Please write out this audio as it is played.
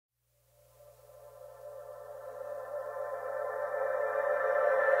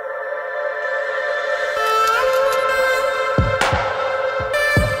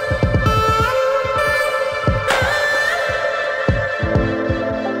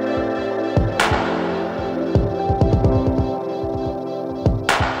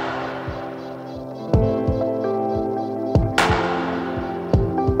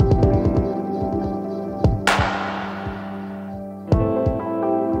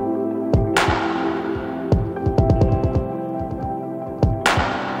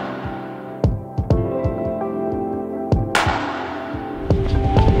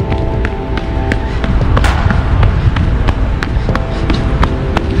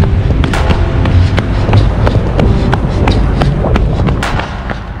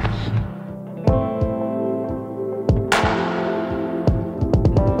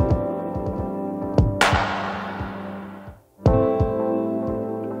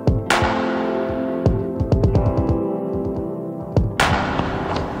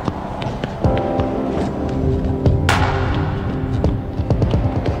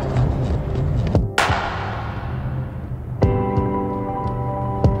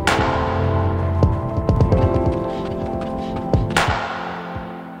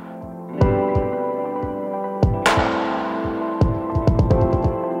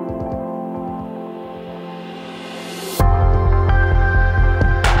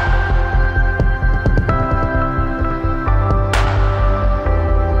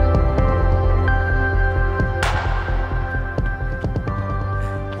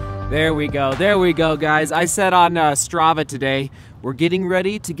There we go, guys. I said on Strava today, we're getting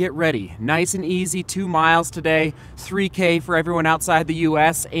ready to get ready. Nice and easy, 2 miles today, 3K for everyone outside the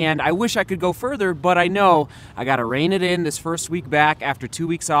US, and I wish I could go further, but I know I gotta rein it in this first week back after 2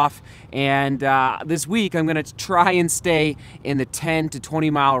 weeks off, and this week I'm gonna try and stay in the 10 to 20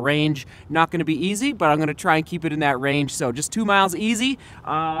 mile range. Not gonna be easy, but I'm gonna try and keep it in that range, so just 2 miles easy.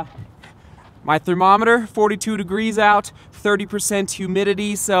 My thermometer, 42 degrees out, 30%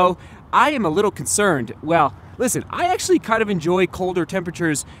 humidity, so I am a little concerned. Well, listen, I actually kind of enjoy colder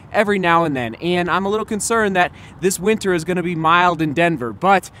temperatures every now and then, and I'm a little concerned that this winter is going to be mild in Denver,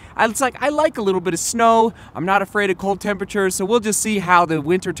 but I like a little bit of snow. I'm not afraid of cold temperatures, so we'll just see how the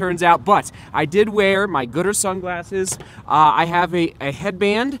winter turns out. But I did wear my Gooder sunglasses. I have a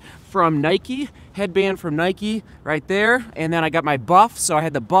headband from Nike, right there, and then I got my buff, so I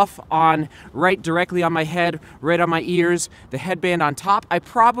had the buff on right directly on my head, right on my ears, the headband on top. I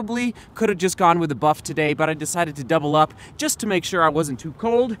probably could have just gone with the buff today, but I decided to double up just to make sure I wasn't too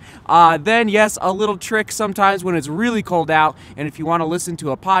cold. Then yes, a little trick sometimes when it's really cold out, and if you want to listen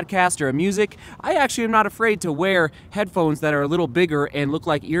to a podcast or a music, I actually am not afraid to wear headphones that are a little bigger and look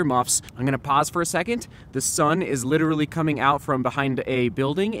like earmuffs. I'm gonna pause for a second. The sun is literally coming out from behind a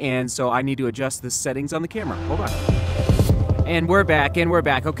building, and so I need to adjust the settings on the camera. Hold on. And we're back.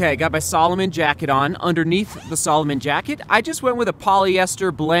 Okay, got my Solomon jacket on. Underneath the Solomon jacket, I just went with a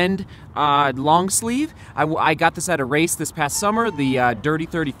polyester blend long sleeve. I got this at a race this past summer, the Dirty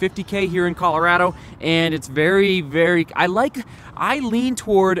 30 50K here in Colorado, and it's very, very, I lean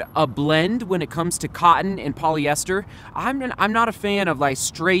toward a blend when it comes to cotton and polyester. I'm not a fan of like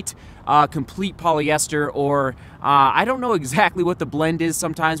straight complete polyester, or I don't know exactly what the blend is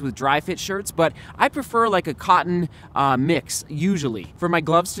sometimes with dry fit shirts, but I prefer like a cotton mix usually. For my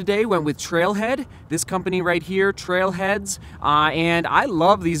gloves today, went with Trailhead, this company right here, Trailheads, and I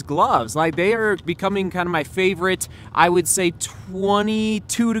love these gloves. Like, they are becoming kind of my favorite, I would say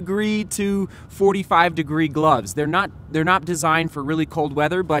 22 degree to 45 degree gloves. They're not designed for really cold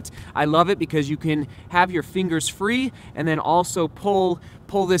weather, but I love it because you can have your fingers free and then also pull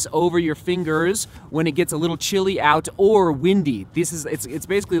this over your fingers when it gets a little chilly out or windy. It's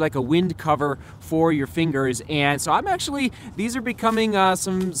basically like a wind cover for your fingers, and so these are becoming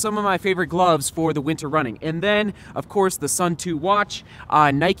some of my favorite gloves for the winter running. And then of course the Sun 2 watch,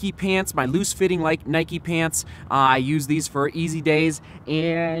 Nike pants, my loose fitting like Nike pants. I use these for easy days,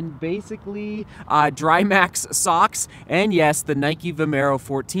 and basically Dry Max socks, and yes, the Nike Vomero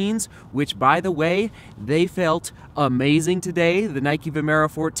 14s, which by the way, they felt amazing today. The Nike Vomero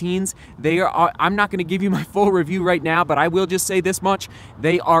 14s, I'm not going to give you my full review right now, but I will just say this much: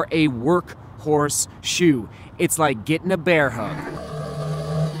 they are a workhorse shoe. It's like getting a bear hug.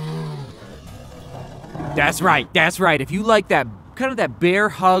 That's right. If you like that kind of that bear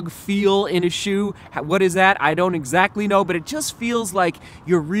hug feel in a shoe, what is that? I don't exactly know, but it just feels like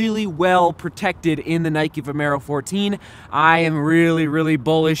you're really well protected in the Nike Vomero 14. I am really, really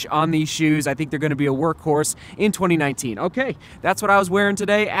bullish on these shoes. I think they're going to be a workhorse in 2019. Okay, that's what I was wearing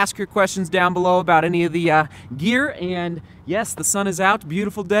today. Ask your questions down below about any of the gear, and yes, the sun is out.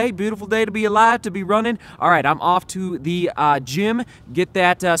 Beautiful day to be alive, to be running. All right, I'm off to the gym, get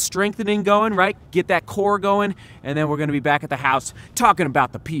that strengthening going, right? Get that core going, and then we're going to be back at the house talking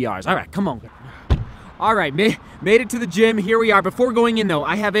about the PRs. All right, come on. All right, made it to the gym. Here we are. Before going in, though,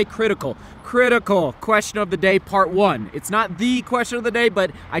 I have a critical question of the day, part 1. It's not the question of the day,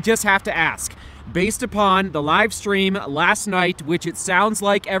 but I just have to ask. Based upon the live stream last night, which it sounds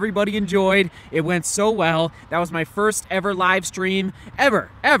like everybody enjoyed, it went so well. That was my first ever live stream ever.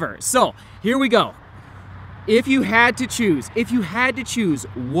 So here we go. If you had to choose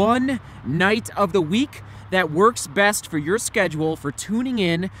one night of the week that works best for your schedule for tuning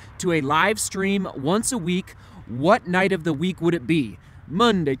in to a live stream once a week, what night of the week would it be?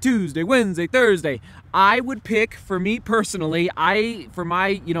 Monday, Tuesday, Wednesday, Thursday. I would pick, for me personally, for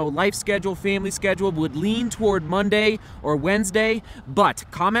my life schedule, family schedule, would lean toward Monday or Wednesday, but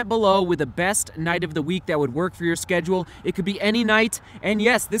comment below with the best night of the week that would work for your schedule. It could be any night, and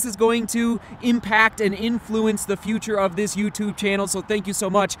yes, this is going to impact and influence the future of this YouTube channel, so thank you so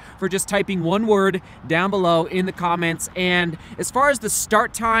much for just typing one word down below in the comments. And as far as the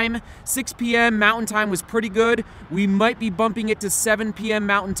start time, 6 p.m. Mountain Time was pretty good. We might be bumping it to 7 p.m.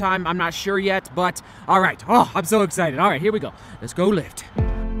 Mountain Time. I'm not sure yet, but all right. Oh, I'm so excited. All right, here we go. Let's go lift.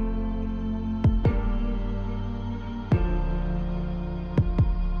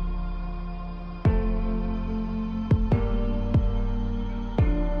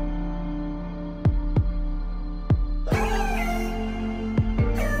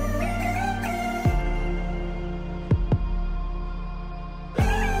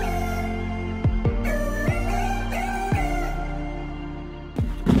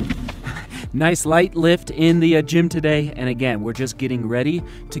 Nice light lift in the gym today, and again, we're just getting ready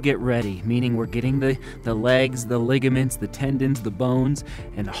to get ready, meaning we're getting the legs, the ligaments, the tendons, the bones,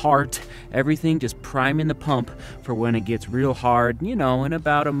 and the heart, everything just priming the pump for when it gets real hard, you know, in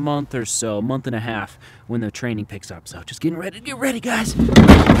about a month or so, month and a half, when the training picks up. So just getting ready to get ready, guys.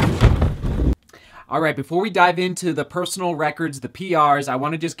 All right, before we dive into the personal records, the PRs, I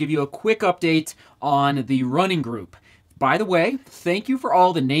want to just give you a quick update on the running group. By the way, thank you for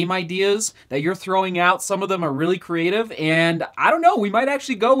all the name ideas that you're throwing out. Some of them are really creative, and I don't know, we might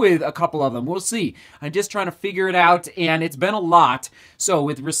actually go with a couple of them. We'll see. I'm just trying to figure it out, and it's been a lot. So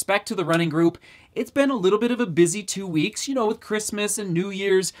with respect to the running group, it's been a little bit of a busy 2 weeks, you know, with Christmas and New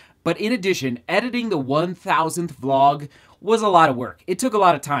Year's. But in addition, editing the 1000th vlog was a lot of work. It took a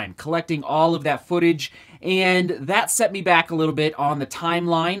lot of time collecting all of that footage, and that set me back a little bit on the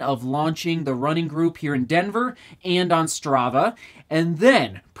timeline of launching the running group here in Denver and on Strava. And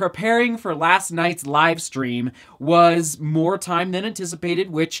then preparing for last night's live stream was more time than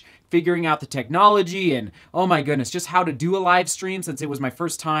anticipated, which figuring out the technology and, oh my goodness, just how to do a live stream since it was my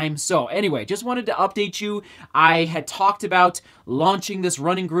first time. So anyway, just wanted to update you. I had talked about launching this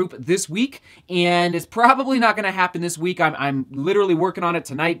running group this week, and it's probably not going to happen this week. I'm literally working on it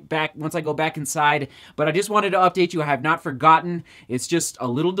tonight once I go back inside, but I just wanted to update you. I have not forgotten. It's just a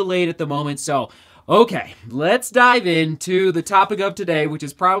little delayed at the moment. So okay, let's dive into the topic of today, which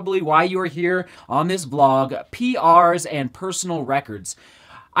is probably why you are here on this vlog, PRs and personal records.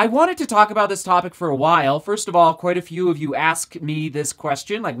 I wanted to talk about this topic for a while. First of all, quite a few of you ask me this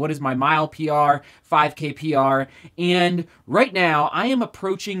question, like what is my mile PR, 5K PR? And right now, I am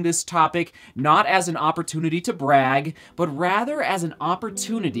approaching this topic not as an opportunity to brag, but rather as an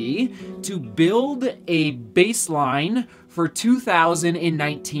opportunity to build a baseline for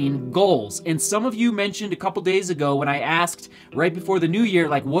 2019 goals. And some of you mentioned a couple days ago when I asked right before the new year,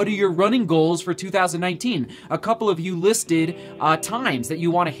 like, what are your running goals for 2019? A couple of you listed times that you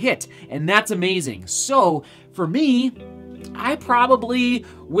want to hit, and that's amazing. So for me, I probably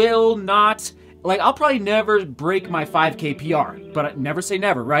will not, I'll probably never break my 5K PR, but never say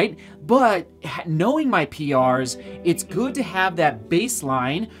never, right? But knowing my PRs, it's good to have that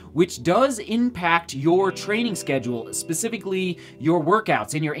baseline, which does impact your training schedule, specifically your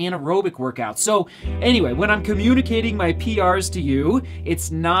workouts and your anaerobic workouts. So anyway, when I'm communicating my PRs to you,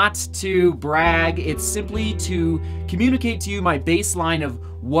 it's not to brag, it's simply to communicate to you my baseline of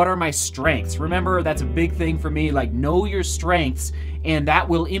what are my strengths. Remember, that's a big thing for me, like know your strengths, and that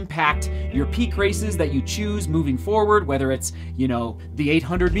will impact your peak races that you choose moving forward, whether it's, you know, the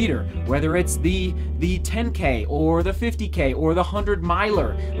 800 meter, whether it's the 10K or the 50K or the 100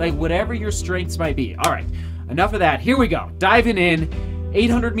 miler, like whatever your strengths might be. All right, enough of that. Here we go, diving in.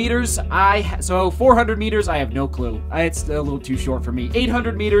 800 meters, so 400 meters, I have no clue. It's a little too short for me.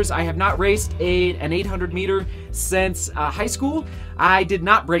 800 meters, I have not raced an 800 meter since high school. I did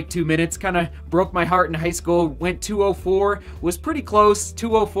not break 2 minutes, kind of broke my heart in high school, went 2:04, was pretty close,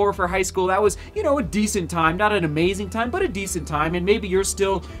 2:04 for high school. That was, you know, a decent time, not an amazing time, but a decent time, and maybe you're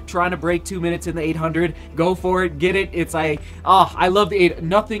still trying to break 2 minutes in the 800, go for it, get it. It's like, oh, I love the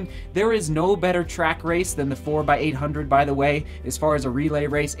there is no better track race than the 4x800, by the way, as far as a relay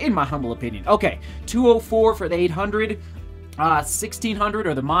race, in my humble opinion. Okay, 2:04 for the 800. 1600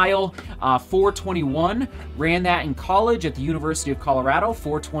 or the mile, 4:21. Ran that in college at the University of Colorado,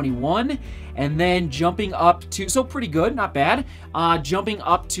 4:21. And then jumping up to, so pretty good, not bad, jumping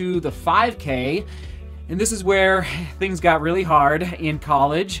up to the 5K. And this is where things got really hard in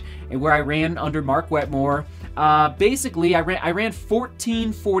college and where I ran under Mark Wetmore. Basically, I ran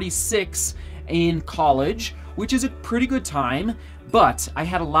 14:46 in college, which is a pretty good time. But I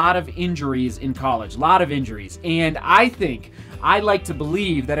had a lot of injuries in college, a lot of injuries. And I like to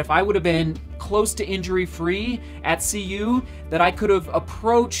believe that if I would have been close to injury-free at CU, that I could have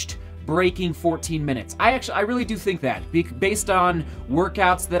approached breaking 14 minutes. I really do think that, based on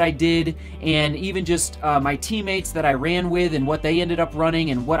workouts that I did and even just my teammates that I ran with and what they ended up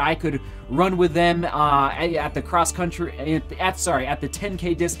running and what I could run with them at the cross country, at the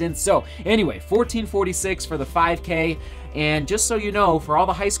 10K distance. So anyway, 14:46 for the 5K. And just so you know, for all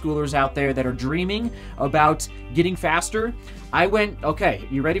the high schoolers out there that are dreaming about getting faster, I went, okay,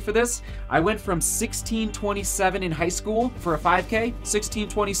 you ready for this? I went from 16:27 in high school for a 5K,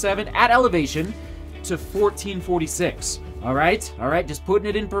 16:27 at elevation, to 14:46. All right, just putting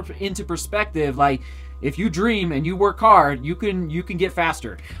it into perspective, like, if you dream and you work hard, you can get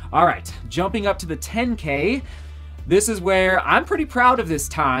faster. All right, jumping up to the 10K, this is where I'm pretty proud of this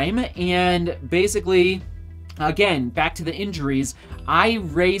time, and basically, again, back to the injuries, I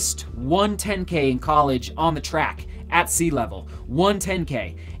raced one 10K in college on the track at sea level, one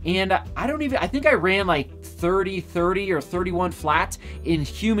 10K. And I think I ran like 30 or 31 flat in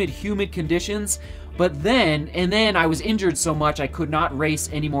humid conditions. But then I was injured so much I could not race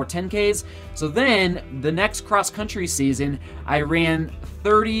any more 10Ks. So then the next cross-country season, I ran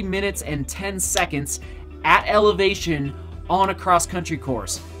 30 minutes and 10 seconds at elevation on a cross-country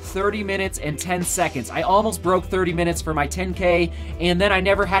course. 30 minutes and 10 seconds. I almost broke 30 minutes for my 10K, and then I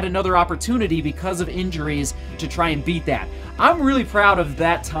never had another opportunity because of injuries to try and beat that. I'm really proud of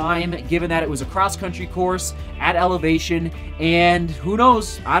that time, given that it was a cross-country course at elevation, and who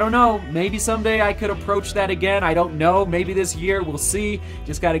knows, I don't know, maybe someday I could approach that again. I don't know, maybe this year, we'll see.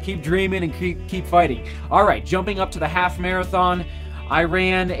 Just gotta keep dreaming and keep fighting. All right, jumping up to the half marathon, I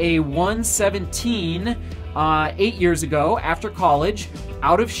ran a 1:17 8 years ago after college,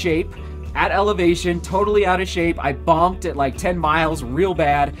 out of shape, at elevation, totally out of shape. I bonked at like 10 miles real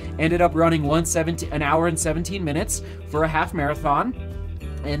bad, ended up running an hour and 17 minutes for a half marathon.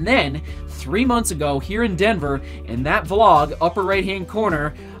 And then 3 months ago here in Denver, in that vlog, upper right hand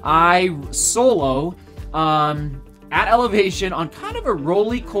corner, I solo at elevation on kind of a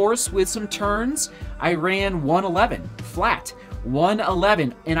rolly course with some turns. I ran 1:11 flat,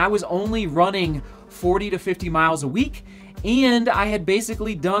 1:11, and I was only running 40 to 50 miles a week, and I had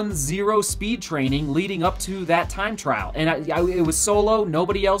basically done zero speed training leading up to that time trial. And it was solo,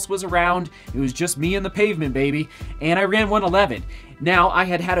 nobody else was around, it was just me and the pavement, baby, and I ran 1:11. Now, I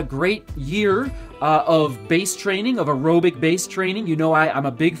had a great year of base training, of aerobic base training. You know, I'm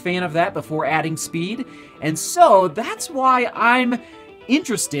a big fan of that before adding speed, and so that's why I'm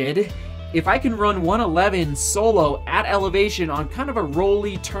interested if I can run 1:11 solo at elevation on kind of a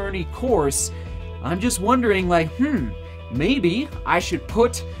rolly, turny course. I'm just wondering, like, maybe I should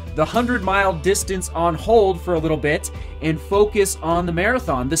put the 100-mile distance on hold for a little bit and focus on the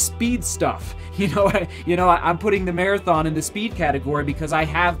marathon, the speed stuff. I'm putting the marathon in the speed category because I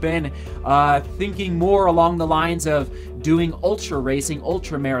have been thinking more along the lines of doing ultra racing,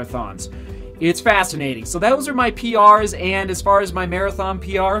 ultra marathons. It's fascinating. So those are my PRs, and as far as my marathon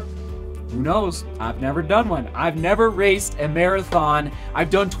PR, who knows? I've never done one. I've never raced a marathon. I've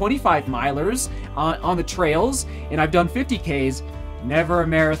done 25 milers on the trails, and I've done 50Ks, never a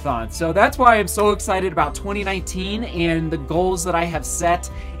marathon. So that's why I'm so excited about 2019 and the goals that I have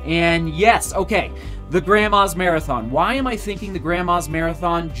set. And yes, okay, the Grandma's Marathon. Why am I thinking the Grandma's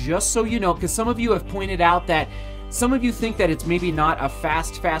Marathon? Just so you know, because some of you have pointed out that some of you think that it's maybe not a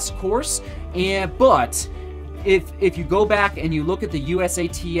fast course, but if you go back and you look at the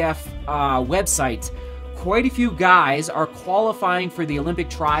USATF website, quite a few guys are qualifying for the Olympic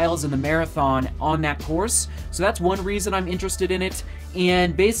trials and the marathon on that course. So that's one reason I'm interested in it.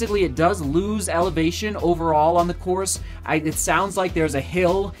 And basically it does lose elevation overall on the course. It sounds like there's a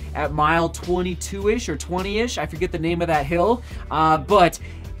hill at mile 22-ish or 20-ish. I forget the name of that hill. But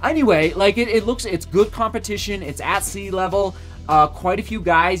anyway, like it's good competition. It's at sea level. Quite a few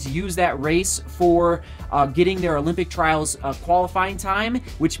guys use that race for getting their Olympic trials qualifying time,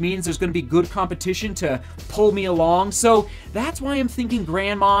 which means there's going to be good competition to pull me along. So that's why I'm thinking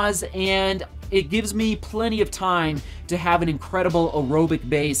Grandma's, and it gives me plenty of time to have an incredible aerobic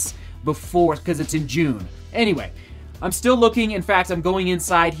base before, because it's in June. Anyway, I'm still looking. In fact, I'm going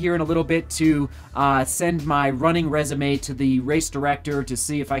inside here in a little bit to send my running resume to the race director to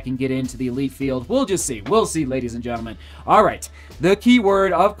see if I can get into the elite field. We'll just see. We'll see, ladies and gentlemen. All right. The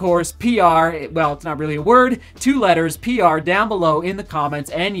keyword, of course, PR. Well, it's not really a word. 2 letters, PR, down below in the comments.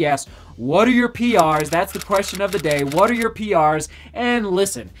 And yes, what are your PRs? That's the question of the day. What are your PRs? And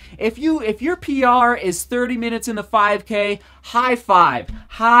listen, if your PR is 30 minutes in the 5K, high five.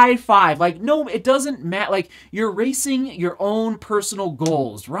 High five. Like, no, it doesn't matter. Like, you're racing your own personal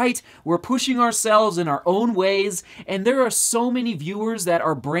goals, right? We're pushing ourselves in our own ways, and there are so many viewers that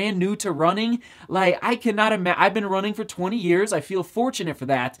are brand new to running. Like, I cannot imagine. I've been running for 20 years. I feel fortunate for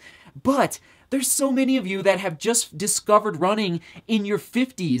that. But there's so many of you that have just discovered running in your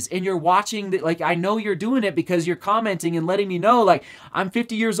 50s, and you're watching, like, I know you're doing it because you're commenting and letting me know, like, I'm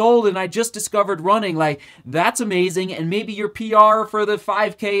 50 years old and I just discovered running. Like, that's amazing. And maybe your PR for the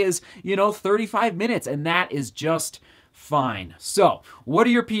 5K is, 35 minutes, and that is just fine. So, what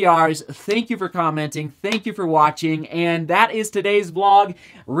are your PRs? Thank you for commenting. Thank you for watching. And that is today's vlog.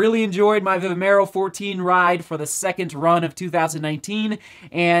 Really enjoyed my Vomero 14 ride for the second run of 2019.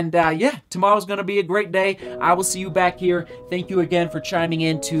 And yeah, tomorrow's going to be a great day. I will see you back here. Thank you again for chiming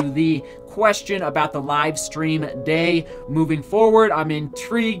in to the question about the live stream day moving forward. I'm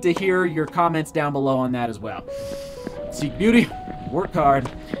intrigued to hear your comments down below on that as well. Seek beauty, work hard,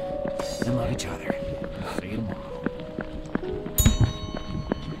 and love each other. See you tomorrow.